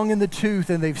long in the tooth,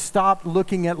 and they've stopped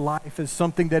looking at life as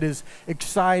something that is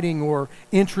exciting or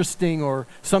interesting or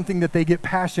something that they get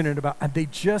passionate about. And they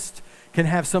just can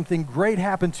have something great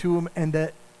happen to them and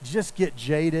that just get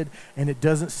jaded, and it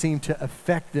doesn't seem to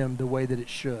affect them the way that it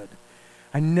should.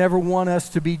 I never want us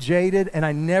to be jaded, and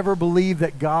I never believe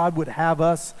that God would have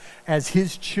us as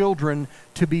his children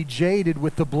to be jaded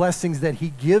with the blessings that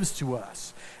he gives to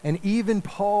us. And even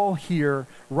Paul here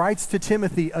writes to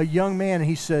Timothy, a young man, and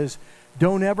he says,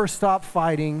 don't ever stop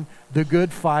fighting the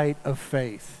good fight of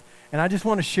faith. And I just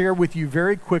want to share with you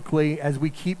very quickly as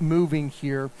we keep moving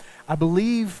here. I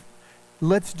believe,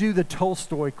 let's do the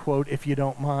Tolstoy quote if you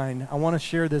don't mind. I want to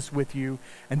share this with you,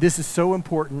 and this is so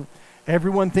important.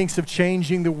 Everyone thinks of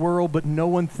changing the world, but no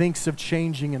one thinks of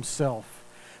changing himself.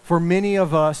 For many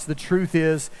of us, the truth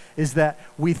is that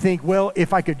we think, well,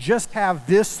 if I could just have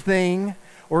this thing,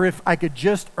 or if I could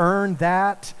just earn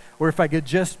that, or if I could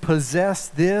just possess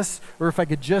this, or if I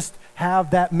could just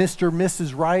have that Mr.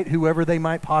 Mrs. Right, whoever they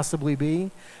might possibly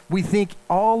be, we think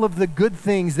all of the good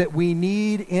things that we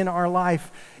need in our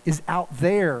life is out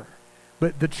there.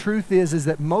 But the truth is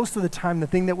that most of the time, the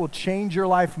thing that will change your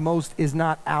life most is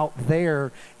not out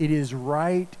there. It is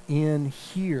right in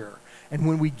here. And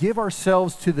when we give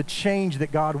ourselves to the change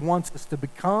that God wants us to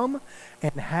become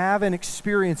and have an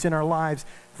experience in our lives,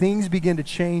 things begin to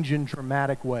change in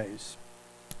dramatic ways.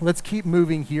 Let's keep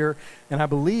moving here. And I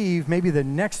believe maybe the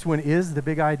next one is the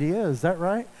big idea. Is that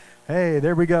right? Hey,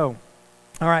 there we go.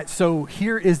 All right, so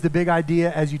here is the big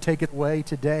idea as you take it away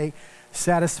today.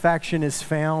 Satisfaction is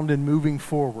found in moving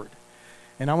forward.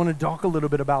 And I want to talk a little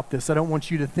bit about this. I don't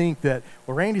want you to think that,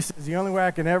 well, Randy says the only way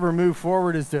I can ever move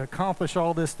forward is to accomplish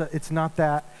all this stuff. It's not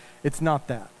that. It's not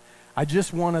that. I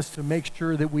just want us to make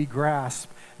sure that we grasp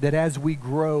that as we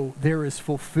grow, there is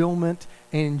fulfillment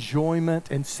and enjoyment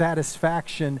and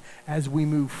satisfaction as we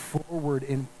move forward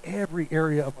in every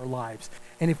area of our lives.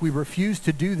 And if we refuse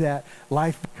to do that,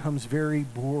 life becomes very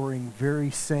boring,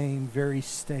 very same, very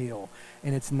stale.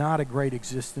 And it's not a great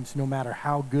existence, no matter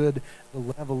how good the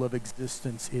level of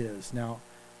existence is. Now,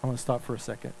 I want to stop for a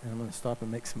second, and I'm going to stop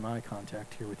and make some eye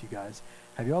contact here with you guys.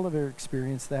 Have you all ever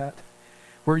experienced that?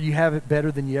 Where you have it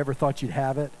better than you ever thought you'd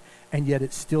have it, and yet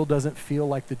it still doesn't feel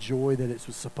like the joy that it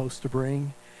was supposed to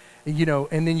bring? You know,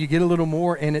 and then you get a little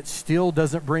more, and it still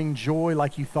doesn't bring joy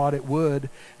like you thought it would,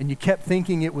 and you kept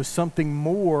thinking it was something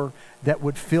more that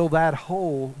would fill that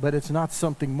hole, but it's not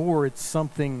something more, it's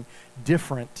something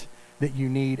different that you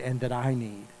need and that I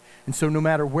need. And so no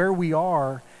matter where we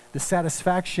are, the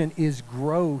satisfaction is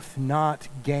growth, not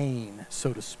gain,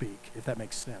 so to speak, if that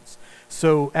makes sense.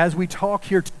 So as we talk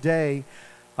here today,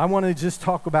 I want to just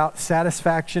talk about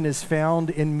satisfaction is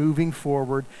found in moving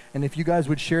forward. And if you guys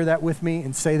would share that with me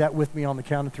and say that with me on the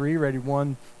count of three. Ready?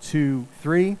 1, 2,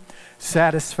 3.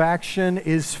 Satisfaction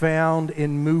is found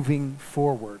in moving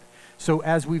forward. So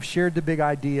as we've shared the big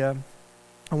idea,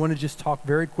 I want to just talk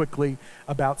very quickly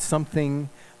about something.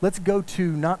 Let's go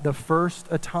to not the first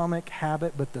atomic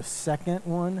habit, but the second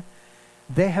one.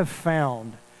 They have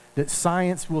found that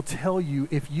science will tell you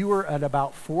if you are at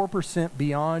about 4%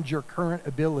 beyond your current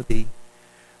ability,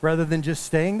 rather than just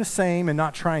staying the same and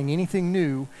not trying anything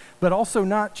new, but also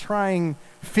not trying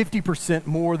 50%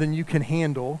 more than you can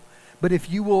handle, but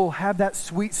if you will have that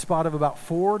sweet spot of about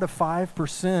 4 to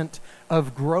 5%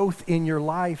 of growth in your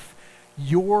life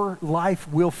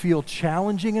will feel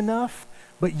challenging enough,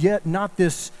 but yet not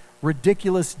this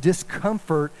ridiculous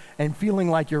discomfort and feeling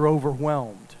like you're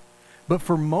overwhelmed. But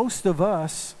for most of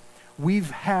us,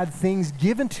 we've had things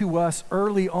given to us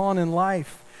early on in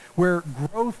life where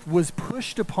growth was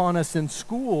pushed upon us in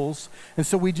schools, and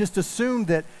so we just assumed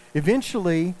that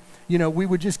eventually, we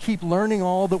would just keep learning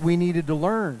all that we needed to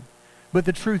learn. But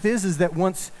the truth is that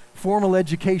once formal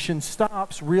education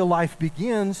stops, real life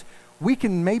begins. We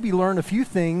can maybe learn a few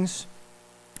things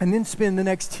and then spend the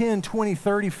next 10, 20,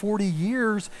 30, 40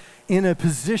 years in a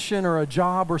position or a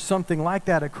job or something like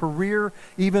that, a career,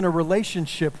 even a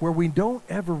relationship where we don't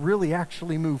ever really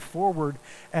actually move forward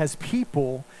as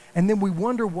people. And then we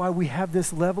wonder why we have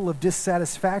this level of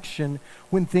dissatisfaction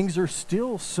when things are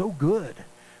still so good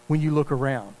when you look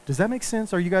around. Does that make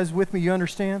sense? Are you guys with me? You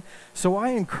understand? So I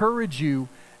encourage you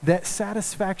that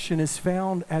satisfaction is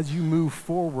found as you move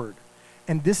forward.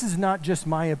 And this is not just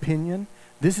my opinion.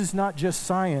 This is not just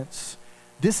science.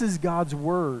 This is God's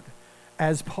word.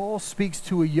 As Paul speaks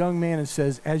to a young man and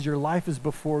says, as your life is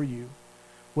before you,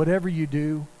 whatever you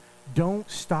do, don't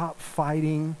stop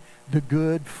fighting the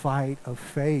good fight of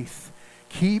faith.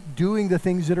 Keep doing the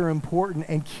things that are important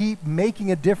and keep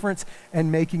making a difference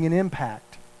and making an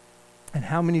impact. And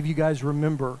how many of you guys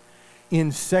remember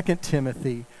in 2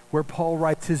 Timothy, where Paul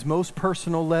writes his most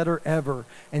personal letter ever,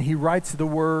 and he writes the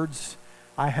words,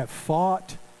 I have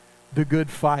fought the good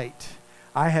fight.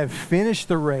 I have finished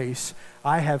the race.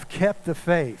 I have kept the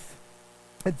faith.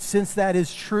 And since that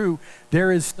is true,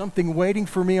 there is something waiting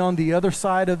for me on the other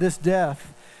side of this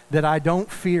death that I don't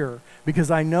fear,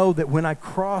 because I know that when I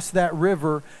cross that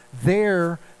river,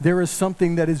 there is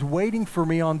something that is waiting for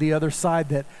me on the other side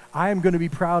that I am going to be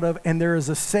proud of, and there is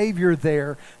a Savior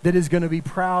there that is going to be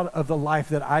proud of the life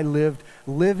that I lived,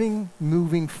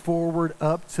 moving forward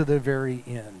up to the very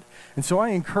end. And so I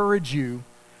encourage you,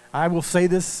 I will say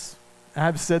this,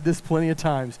 I've said this plenty of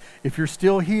times, if you're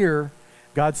still here,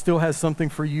 God still has something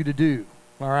for you to do.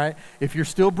 All right? If you're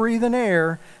still breathing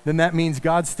air, then that means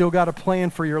God's still got a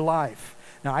plan for your life.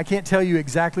 Now, I can't tell you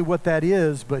exactly what that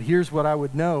is, but here's what I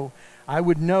would know. I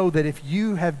would know that if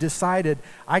you have decided,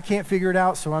 I can't figure it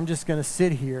out, so I'm just going to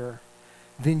sit here,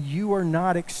 then you are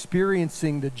not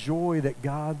experiencing the joy that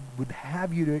God would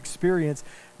have you to experience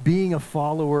being a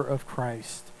follower of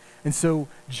Christ. And so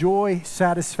joy,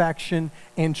 satisfaction,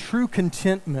 and true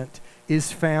contentment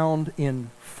is found in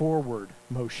forward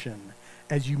motion.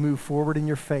 As you move forward in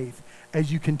your faith,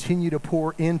 as you continue to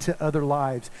pour into other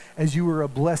lives, as you are a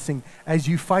blessing, as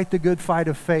you fight the good fight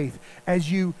of faith,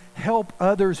 as you help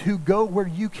others who go where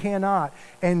you cannot,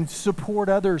 and support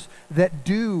others that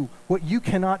do what you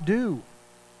cannot do.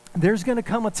 There's going to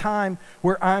come a time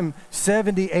where I'm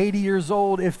 70, 80 years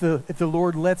old, if the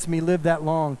Lord lets me live that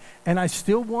long, and I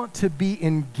still want to be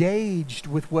engaged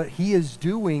with what He is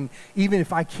doing, even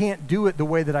if I can't do it the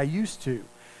way that I used to.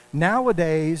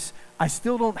 Nowadays, I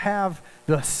still don't have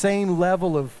the same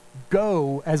level of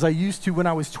go as I used to when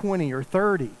I was 20 or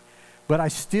 30, but I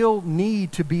still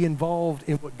need to be involved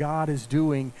in what God is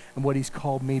doing and what He's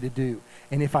called me to do.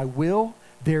 And if I will,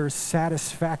 there's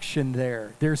satisfaction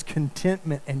there. There's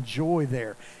contentment and joy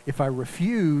there. If I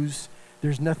refuse,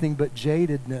 there's nothing but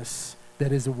jadedness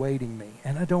that is awaiting me.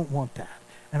 And I don't want that.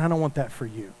 And I don't want that for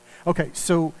you. Okay,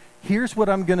 so here's what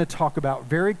I'm going to talk about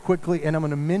very quickly, and I'm going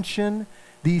to mention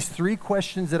these 3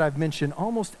 questions that I've mentioned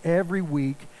almost every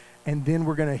week, and then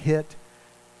we're going to hit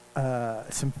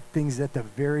some things at the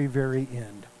very, very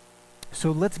end. So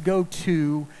let's go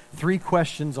to 3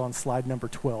 questions on slide number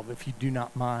 12, if you do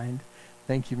not mind.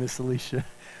 Thank you, Miss Alicia.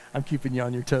 I'm keeping you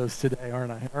on your toes today,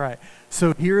 aren't I? All right.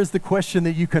 So here is the question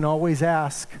that you can always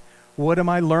ask. What am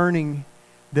I learning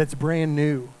that's brand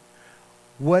new?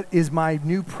 What is my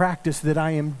new practice that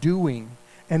I am doing?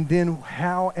 And then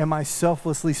how am I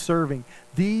selflessly serving?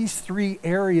 These 3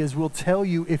 areas will tell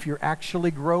you if you're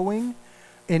actually growing.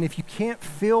 And if you can't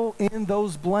fill in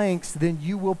those blanks, then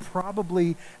you will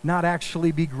probably not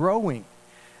actually be growing.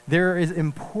 There is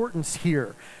importance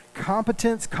here.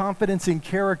 Competence, confidence, and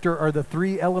character are the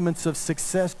 3 elements of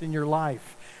success in your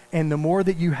life. And the more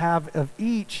that you have of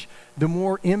each, the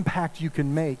more impact you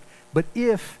can make. But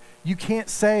if you can't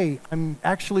say, I'm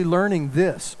actually learning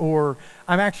this, or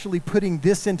I'm actually putting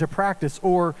this into practice,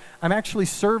 or I'm actually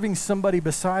serving somebody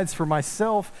besides for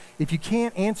myself, if you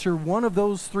can't answer one of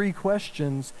those 3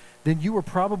 questions, then you are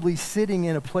probably sitting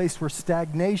in a place where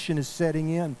stagnation is setting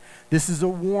in. This is a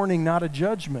warning, not a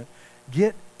judgment.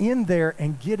 Get in there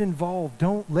and get involved.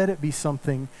 Don't let it be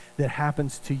something that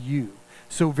happens to you.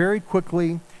 So very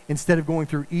quickly, instead of going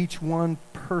through each one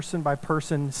person by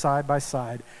person, side by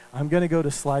side, I'm going to go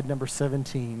to slide number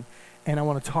 17, and I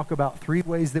want to talk about 3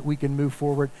 ways that we can move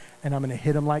forward, and I'm going to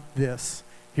hit them like this.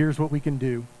 Here's what we can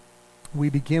do. We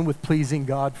begin with pleasing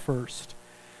God first.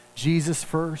 Jesus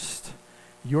first,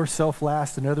 yourself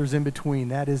last, and others in between.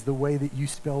 That is the way that you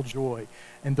spell joy.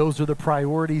 And those are the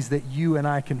priorities that you and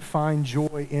I can find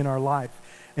joy in our life.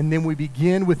 And then we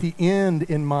begin with the end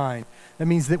in mind. That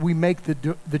means that we make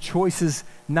the choices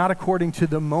not according to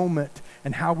the moment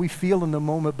and how we feel in the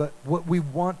moment, but what we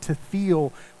want to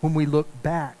feel when we look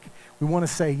back. We want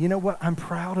to say, you know what, I'm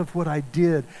proud of what I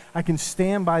did. I can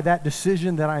stand by that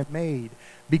decision that I made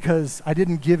because I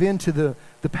didn't give in to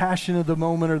the passion of the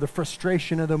moment or the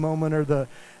frustration of the moment or the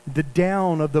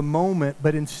down of the moment,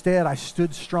 but instead I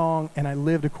stood strong and I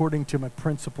lived according to my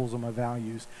principles and my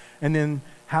values. And then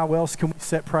how else can we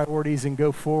set priorities and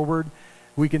go forward?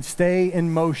 We can stay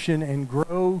in motion and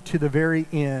grow to the very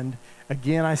end.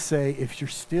 Again, I say, if you're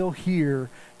still here,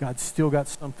 God's still got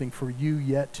something for you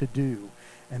yet to do.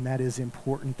 And that is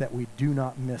important that we do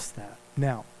not miss that.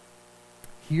 Now,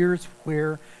 here's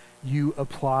where you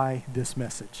apply this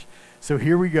message. So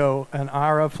here we go, an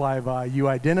ARA flyby. You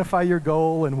identify your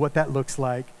goal and what that looks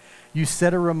like. You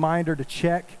set a reminder to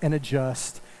check and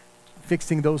adjust,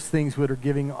 fixing those things that are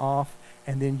giving off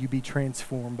and then you be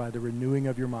transformed by the renewing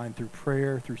of your mind through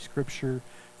prayer, through scripture,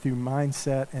 through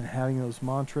mindset, and having those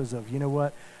mantras of, you know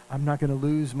what, I'm not going to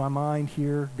lose my mind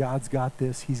here. God's got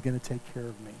this. He's going to take care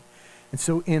of me. And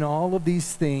so in all of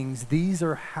these things, these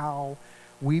are how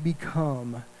we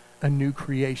become a new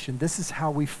creation. This is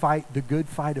how we fight the good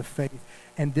fight of faith.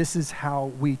 And this is how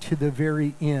we, to the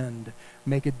very end,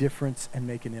 make a difference and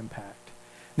make an impact.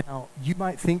 Now, you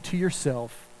might think to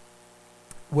yourself,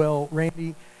 well,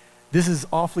 Randy, this is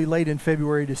awfully late in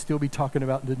February to still be talking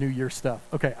about the New Year stuff.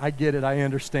 Okay, I get it. I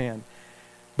understand.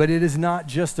 But it is not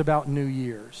just about New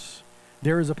Year's.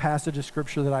 There is a passage of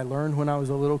Scripture that I learned when I was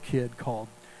a little kid called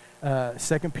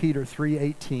 2 Peter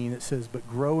 3:18. It says, but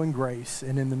grow in grace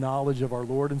and in the knowledge of our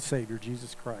Lord and Savior,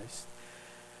 Jesus Christ.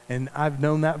 And I've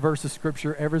known that verse of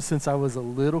Scripture ever since I was a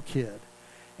little kid.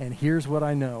 And here's what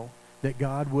I know, that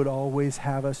God would always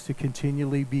have us to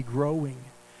continually be growing,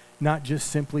 not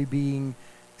just simply being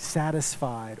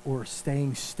satisfied or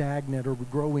staying stagnant or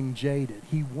growing jaded.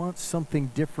 He wants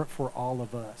something different for all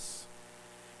of us.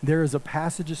 There is a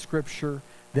passage of Scripture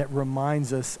that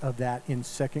reminds us of that in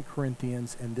 2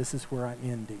 Corinthians, and this is where I'm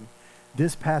ending.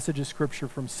 This passage of Scripture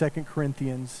from 2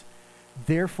 Corinthians,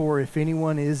 therefore, if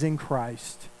anyone is in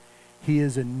Christ, he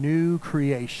is a new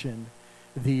creation.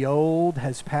 The old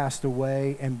has passed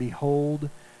away, and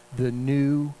behold, the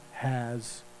new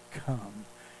has come.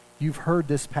 You've heard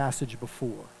this passage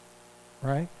before,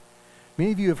 right?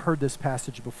 Many of you have heard this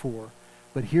passage before,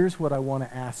 but here's what I want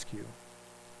to ask you.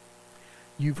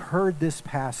 You've heard this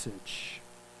passage,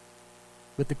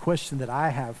 but the question that I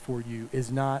have for you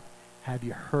is not, have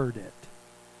you heard it,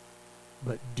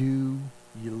 but do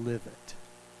you live it?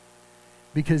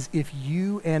 Because if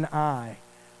you and I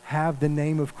have the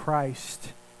name of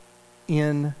Christ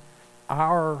in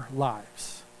our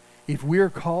lives, if we're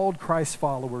called Christ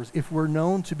followers, if we're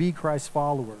known to be Christ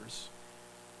followers,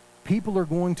 people are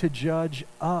going to judge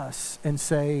us and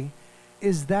say,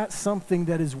 is that something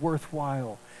that is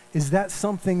worthwhile? Is that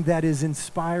something that is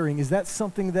inspiring? Is that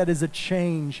something that is a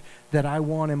change that I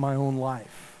want in my own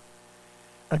life?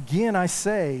 Again, I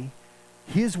say,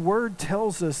 His word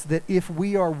tells us that if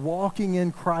we are walking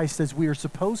in Christ as we are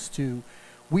supposed to,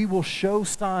 we will show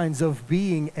signs of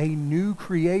being a new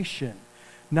creation,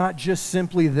 not just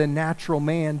simply the natural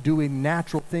man doing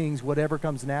natural things, whatever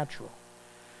comes natural.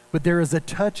 But there is a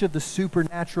touch of the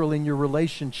supernatural in your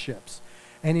relationships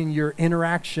and in your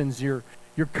interactions, your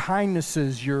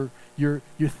kindnesses, your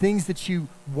things that you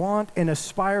want and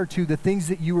aspire to, the things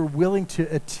that you are willing to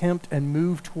attempt and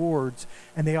move towards.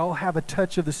 And they all have a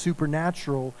touch of the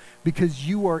supernatural because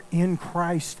you are in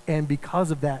Christ, and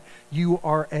because of that, you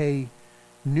are a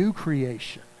new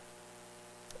creation.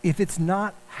 If it's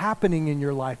not happening in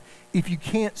your life, if you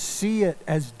can't see it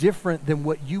as different than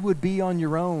what you would be on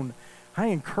your own, I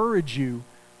encourage you,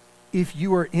 if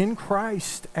you are in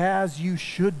Christ as you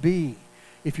should be,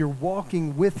 if you're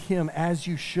walking with Him as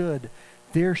you should,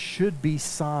 there should be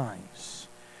signs.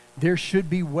 There should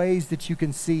be ways that you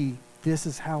can see, this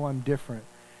is how I'm different.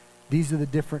 These are the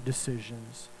different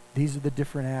decisions. These are the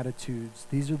different attitudes.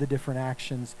 These are the different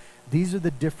actions. These are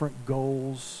the different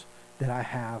goals that I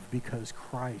have because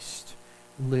Christ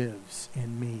lives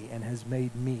in me and has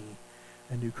made me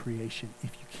a new creation.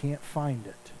 If you can't find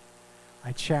it,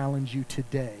 I challenge you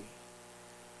today.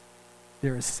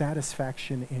 There is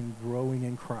satisfaction in growing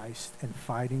in Christ and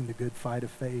fighting the good fight of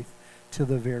faith to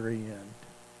the very end.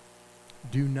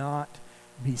 Do not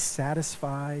be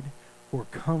satisfied or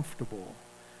comfortable,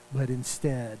 but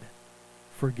instead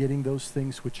forgetting those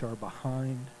things which are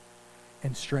behind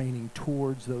and straining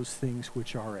towards those things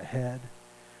which are ahead.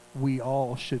 We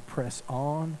all should press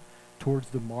on towards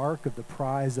the mark of the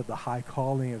prize of the high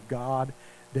calling of God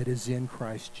that is in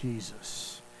Christ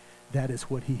Jesus. That is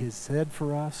what He has said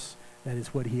for us. That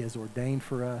is what He has ordained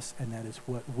for us, and that is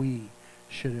what we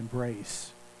should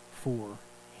embrace for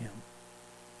Him.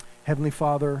 Heavenly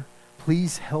Father,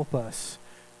 please help us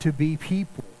to be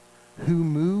people who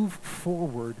move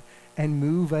forward and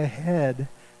move ahead,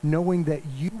 knowing that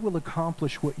You will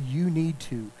accomplish what You need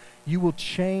to. You will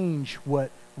change what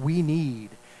we need.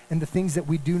 And the things that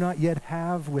we do not yet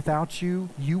have without You,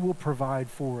 You will provide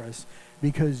for us,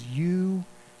 because You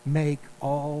make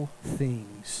all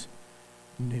things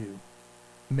new.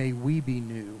 May we be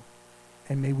new,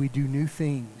 and may we do new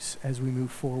things as we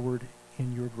move forward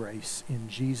in Your grace. In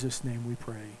Jesus' name we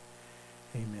pray.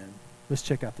 Amen. Let's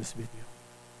check out this video.